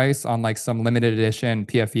floor price on like some limited edition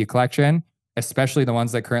PFE collection, especially the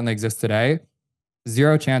ones that currently exist today,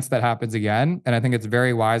 zero chance that happens again. And I think it's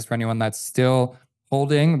very wise for anyone that's still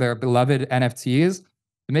holding their beloved NFTs to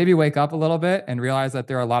maybe wake up a little bit and realize that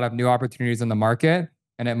there are a lot of new opportunities in the market.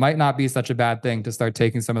 And it might not be such a bad thing to start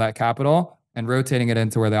taking some of that capital and rotating it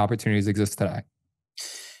into where the opportunities exist today.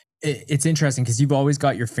 It's interesting because you've always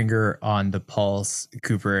got your finger on the pulse,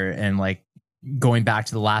 Cooper, and like going back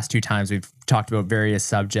to the last two times we've talked about various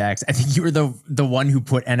subjects. I think you were the one who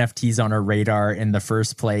put NFTs on our radar in the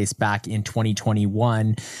first place back in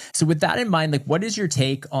 2021. So with that in mind, like, what is your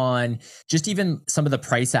take on just even some of the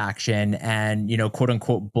price action and, you know, quote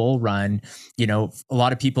unquote bull run? You know, a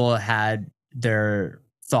lot of people had their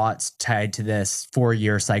thoughts tied to this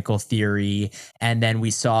 4-year cycle theory. And then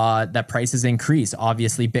we saw that prices increase.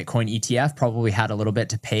 Obviously, Bitcoin ETF probably had a little bit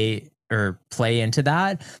to pay or play into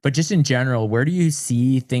that. But just in general, where do you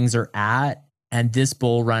see things are at? And this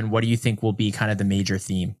bull run, what do you think will be kind of the major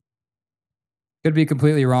theme? Could be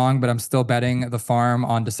completely wrong, but I'm still betting the farm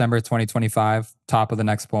on December 2025, top of the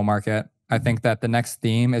next bull market. I think that the next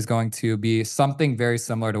theme is going to be something very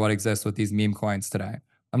similar to what exists with these meme coins today.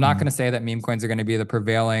 I'm not going to say that meme coins are going to be the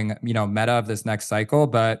prevailing, you know, meta of this next cycle,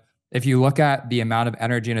 but if you look at the amount of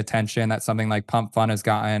energy and attention that something like Pump Fund has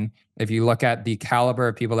gotten, if you look at the caliber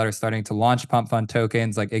of people that are starting to launch Pump Fund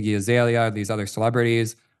tokens like Iggy Azalea, these other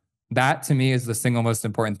celebrities, that to me is the single most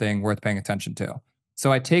important thing worth paying attention to.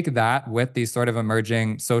 So I take that with these sort of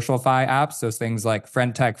emerging social-fi apps, so things like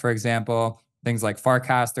Friend Tech, for example, things like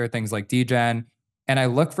Farcaster, things like Degen, and I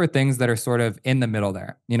look for things that are sort of in the middle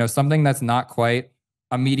there. You know, something that's not quite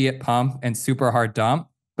immediate pump and super hard dump,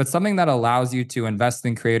 but something that allows you to invest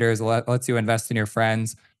in creators, lets you invest in your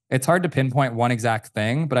friends. It's hard to pinpoint one exact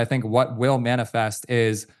thing, but I think what will manifest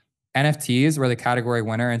is NFTs were the category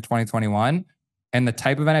winner in 2021. And the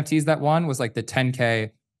type of NFTs that won was like the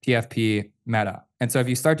 10K PFP meta. And so if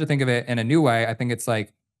you start to think of it in a new way, I think it's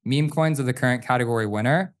like meme coins are the current category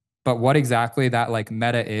winner, but what exactly that like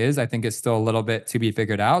meta is, I think is still a little bit to be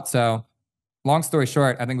figured out. So long story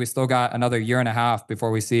short, I think we still got another year and a half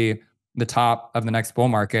before we see the top of the next bull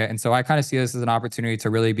market. And so I kind of see this as an opportunity to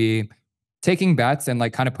really be taking bets and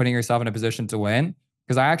like kind of putting yourself in a position to win.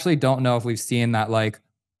 Because I actually don't know if we've seen that like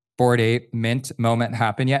Bored Ape mint moment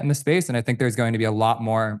happen yet in the space. And I think there's going to be a lot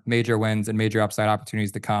more major wins and major upside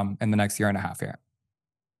opportunities to come in the next year and a half here.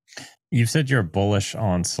 You've said you're bullish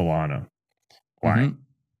on Solana. Why? Mm-hmm.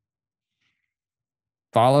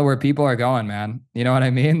 Follow where people are going, man. You know what I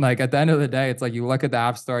mean? Like at the end of the day, it's like you look at the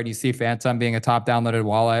App Store and you see Phantom being a top downloaded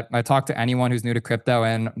wallet. I talk to anyone who's new to crypto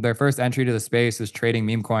and their first entry to the space is trading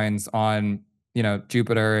meme coins on, you know,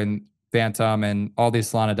 Jupiter and Phantom and all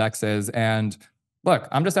these Solana dexes. And look,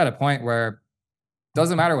 I'm just at a point where it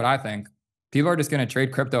doesn't matter what I think. People are just going to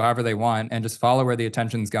trade crypto however they want and just follow where the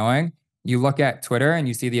attention's going. You look at Twitter and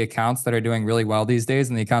you see the accounts that are doing really well these days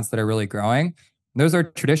and the accounts that are really growing. Those are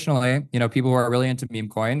traditionally, you know, people who are really into meme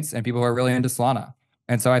coins and people who are really into Solana.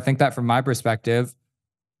 And so I think that from my perspective,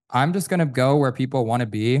 I'm just going to go where people want to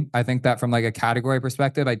be. I think that from like a category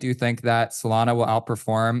perspective, I do think that Solana will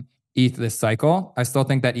outperform ETH this cycle. I still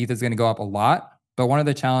think that ETH is going to go up a lot. But one of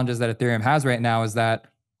the challenges that Ethereum has right now is that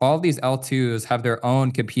all of these L2s have their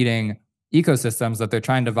own competing ecosystems that they're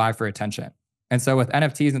trying to vie for attention. And so with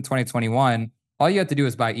NFTs in 2021, all you had to do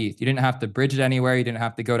is buy ETH. You didn't have to bridge it anywhere. You didn't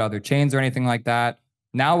have to go to other chains or anything like that.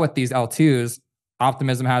 Now with these L2s,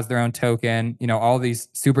 Optimism has their own token. You know, all these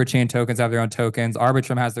super chain tokens have their own tokens.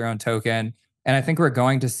 Arbitrum has their own token. And I think we're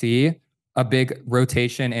going to see a big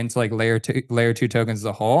rotation into like layer two tokens as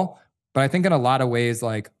a whole. But I think in a lot of ways,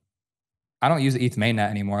 like I don't use ETH mainnet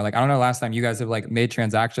anymore. Like I don't know last time you guys have like made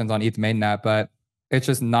transactions on ETH mainnet, but it's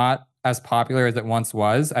just not as popular as it once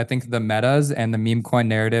was. I think the metas and the meme coin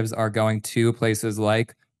narratives are going to places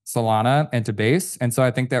like Solana and to Base. And so I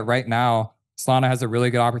think that right now, Solana has a really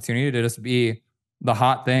good opportunity to just be the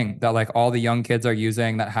hot thing that like all the young kids are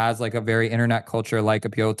using that has like a very internet culture like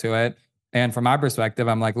appeal to it. And from my perspective,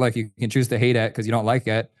 I'm like, look, you can choose to hate it because you don't like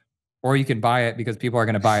it, or you can buy it because people are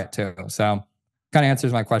going to buy it too. So kind of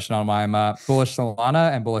answers my question on why I'm bullish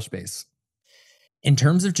Solana and bullish Base. In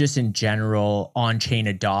terms of just in general on-chain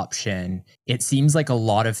adoption, it seems like a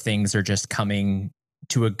lot of things are just coming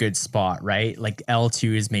to a good spot, right? Like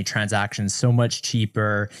L2's made transactions so much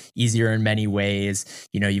cheaper, easier in many ways.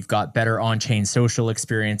 You know, you've got better on-chain social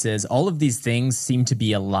experiences. All of these things seem to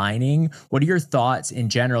be aligning. What are your thoughts in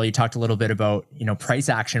general? You talked a little bit about, you know, price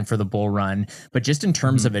action for the bull run, but just in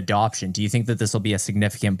terms of adoption, do you think that this will be a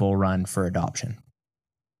significant bull run for adoption?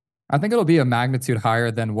 I think it'll be a magnitude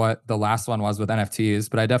higher than what the last one was with NFTs,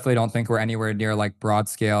 but I definitely don't think we're anywhere near like broad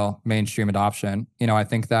scale mainstream adoption. You know, I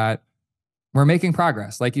think that we're making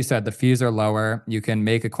progress. Like you said, the fees are lower. You can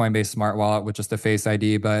make a Coinbase smart wallet with just a Face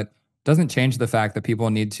ID, but it doesn't change the fact that people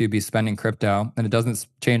need to be spending crypto. And it doesn't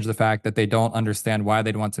change the fact that they don't understand why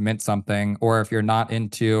they'd want to mint something. Or if you're not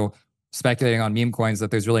into speculating on meme coins,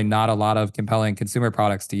 that there's really not a lot of compelling consumer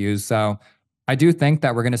products to use. So I do think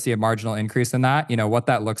that we're going to see a marginal increase in that. You know, what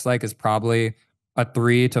that looks like is probably a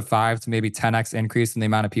 3 to 5 to maybe 10x increase in the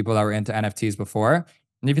amount of people that were into NFTs before.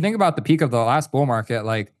 And if you think about the peak of the last bull market,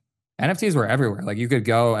 like NFTs were everywhere. Like you could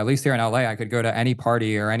go, at least here in LA, I could go to any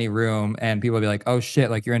party or any room and people would be like, oh shit,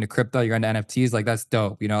 like you're into crypto, you're into NFTs. Like that's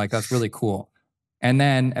dope. You know, like that's really cool. And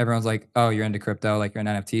then everyone's like, oh, you're into crypto, like you're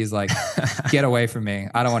into NFTs. Like get away from me.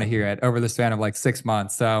 I don't want to hear it over the span of like 6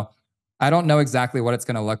 months. So I don't know exactly what it's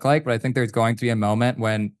going to look like, but I think there's going to be a moment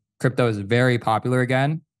when crypto is very popular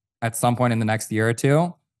again at some point in the next year or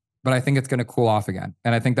two. But I think it's going to cool off again.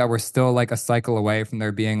 And I think that we're still like a cycle away from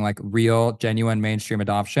there being like real, genuine mainstream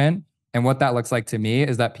adoption. And what that looks like to me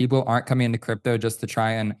is that people aren't coming into crypto just to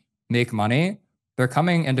try and make money. They're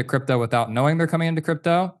coming into crypto without knowing they're coming into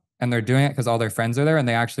crypto. And they're doing it because all their friends are there and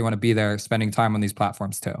they actually want to be there spending time on these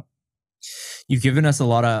platforms too. You've given us a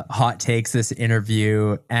lot of hot takes this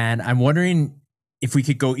interview, and I'm wondering if we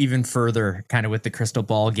could go even further kind of with the crystal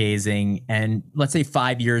ball gazing, and let's say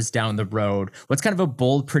 5 years down the road, what's kind of a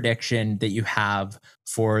bold prediction that you have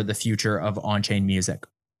for the future of on-chain music?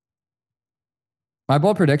 My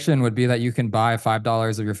bold prediction would be that you can buy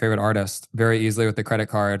 $5 of your favorite artist very easily with the credit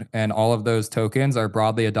card, and all of those tokens are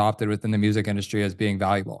broadly adopted within the music industry as being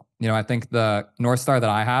valuable. You know, I think the North Star that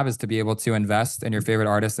I have is to be able to invest in your favorite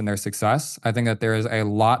artist and their success. I think that there is a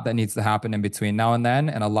lot that needs to happen in between now and then,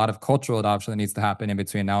 and a lot of cultural adoption that needs to happen in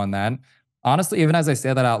between now and then. Honestly, even as I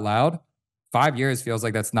say that out loud, 5 years feels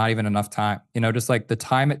like that's not even enough time. You know, just like the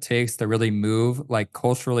time it takes to really move like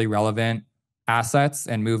culturally relevant assets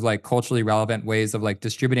and move like culturally relevant ways of like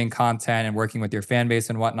distributing content and working with your fan base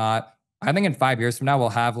and whatnot. I think in 5 years from now, we'll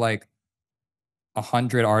have like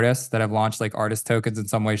 100 artists that have launched like artist tokens in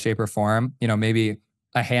some way, shape, or form. You know, maybe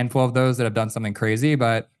a handful of those that have done something crazy,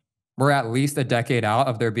 but we're at least a decade out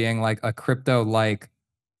of there being like a crypto like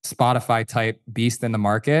Spotify type beast in the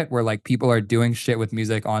market where like people are doing shit with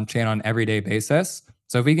music on chain on an everyday basis.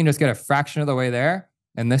 So if we can just get a fraction of the way there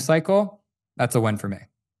in this cycle, that's a win for me.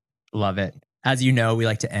 Love it. As you know, we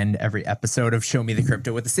like to end every episode of Show Me the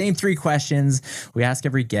Crypto with the same 3 questions we ask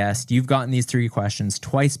every guest. You've gotten these 3 questions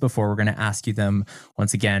twice before. We're going to ask you them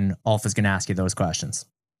once again. Alpha's going to ask you those questions.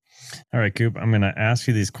 All right, Coop, I'm going to ask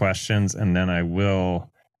you these questions and then I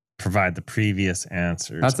will provide the previous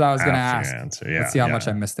answers. That's what I was going to ask. Yeah, let's see how much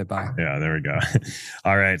I missed it by. Yeah, there we go.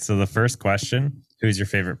 All right, so the first question, who's your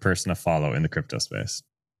favorite person to follow in the crypto space?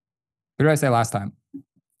 Who did I say last time?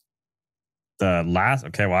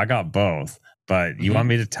 Okay, well, I got both. But you want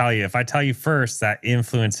me to tell you? If I tell you first, that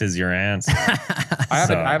influences your answer. I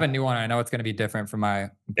have a new one. I know it's going to be different from my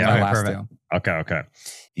last two. Okay.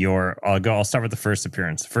 I'll start with the first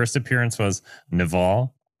appearance. First appearance was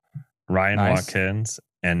Naval, Ryan Watkins,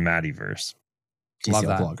 and Mattyverse. Love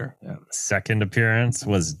that. Blogger. Yeah. Second appearance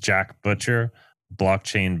was Jack Butcher,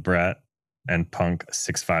 Blockchain Brett, and Punk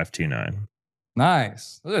 6529.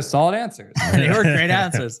 Nice. Those are solid answers. They were great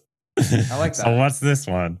answers. I like that. So what's this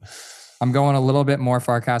one? I'm going a little bit more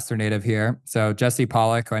Farcaster native here. So Jesse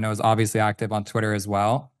Pollock, who I know is obviously active on Twitter as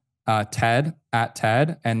well. Ted,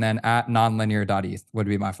 and then at nonlinear.eth would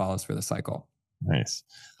be my follows for the cycle. Nice.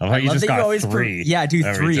 You just got 3.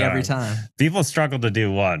 Do 3 every time. People struggle to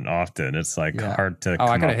do 1 often. It's like hard to.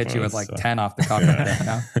 I could have hit you with 10 off the cuff.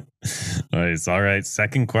 Nice. All right.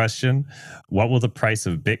 Second question. What will the price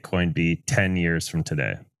of Bitcoin be 10 years from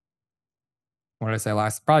today? What did I say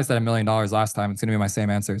last? Probably said $1 million last time. It's going to be my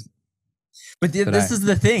same answers. But this is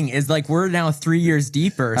the thing is like we're now 3 years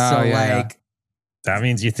deeper. So that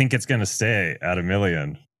means you think it's going to stay at $1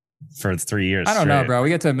 million. for 3 years. I don't know, straight. bro. We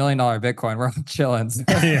get to $1 million Bitcoin, we're all chilling.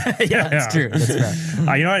 Yeah, That's true. That's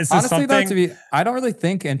fair. You know, it's just Honestly, though, something. I don't really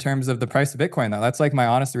think in terms of the price of Bitcoin, though. That's like my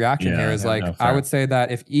honest reaction here is like, no, I fair. would say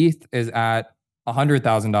that if ETH is at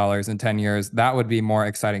 $100,000 in 10 years, that would be more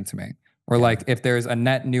exciting to me. Or like if there's a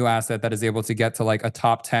net new asset that is able to get to like a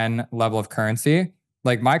top 10 level of currency,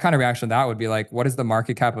 like my kind of reaction to that would be like, what is the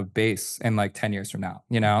market cap of Base in like 10 years from now?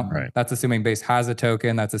 You know, Right. That's assuming Base has a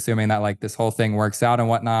token. That's assuming that like this whole thing works out and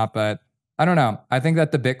whatnot. But I don't know. I think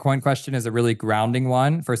that the Bitcoin question is a really grounding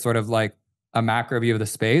one for sort of like a macro view of the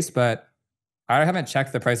space, but I haven't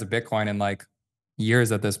checked the price of Bitcoin in like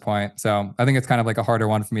years at this point. So I think it's kind of like a harder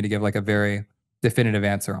one for me to give like a very definitive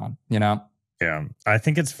answer on, you know? Yeah, I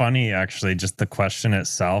think it's funny actually, just the question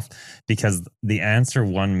itself, because the answer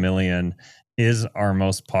 1 million is our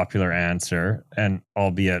most popular answer, and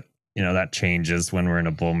albeit, you know, that changes when we're in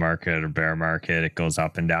a bull market or bear market, it goes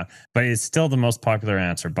up and down, but it's still the most popular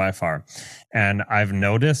answer by far. And I've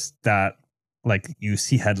noticed that like you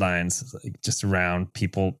see headlines like just around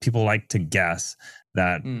people like to guess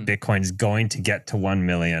that Bitcoin is going to get to 1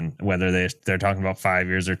 million, whether they're talking about 5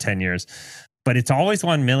 years or 10 years, but it's always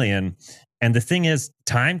 1 million. And the thing is,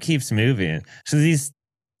 time keeps moving. So these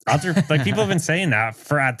other, like people have been saying that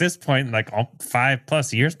for at this point, like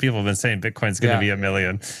 5+ years, people have been saying Bitcoin's going to be 1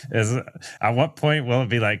 million. At what point will it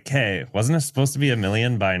be like, hey, wasn't it supposed to be 1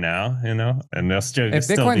 million by now? You know, and they'll still, if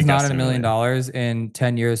Bitcoin's not at $1 million in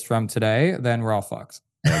 10 years from today, then we're all fucked.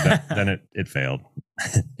 Yeah, then it failed.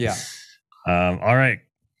 Yeah. All right.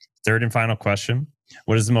 Third and final question.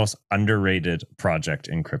 What is the most underrated project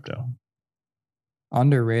in crypto?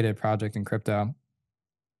 Underrated project in crypto.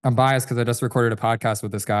 I'm biased because I just recorded a podcast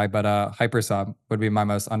with this guy, but Hypersub would be my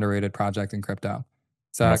most underrated project in crypto.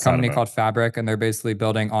 It's a company called Fabric, and they're basically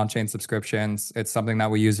building on-chain subscriptions. It's something that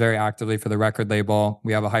we use very actively for the record label.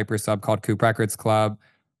 We have a Hypersub called Coop Records Club,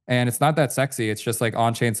 and it's not that sexy. It's just like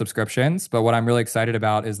on-chain subscriptions. But what I'm really excited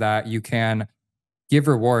about is that you can give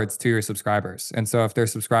rewards to your subscribers. And so if they're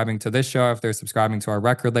subscribing to this show, if they're subscribing to our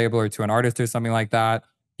record label or to an artist or something like that,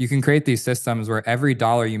 you can create these systems where every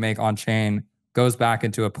dollar you make on chain goes back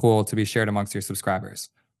into a pool to be shared amongst your subscribers.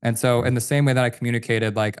 And so in the same way that I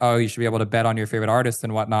communicated like, oh, you should be able to bet on your favorite artist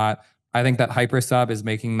and whatnot, I think that Hypersub is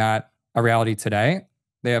making that a reality today.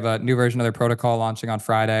 They have a new version of their protocol launching on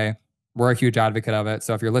Friday. We're a huge advocate of it.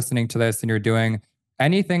 So if you're listening to this and you're doing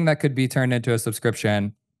anything that could be turned into a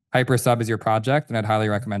subscription, Hypersub is your project, and I'd highly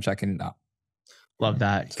recommend checking it out. Love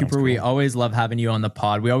that. Sounds Cooper, cool. we always love having you on the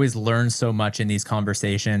pod. We always learn so much in these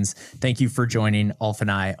conversations. Thank you for joining Ulf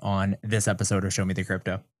and I on this episode of Show Me the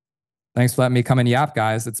Crypto. Thanks for letting me come and yap,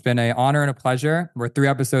 guys. It's been an honor and a pleasure. We're 3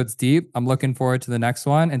 episodes deep. I'm looking forward to the next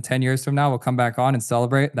one. And 10 years from now, we'll come back on and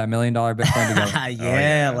celebrate that $1 million Bitcoin together.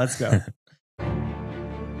 Yeah, let's go.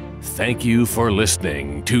 Thank you for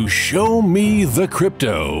listening to Show Me the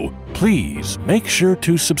Crypto. Please make sure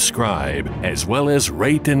to subscribe as well as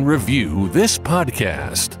rate and review this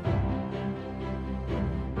podcast.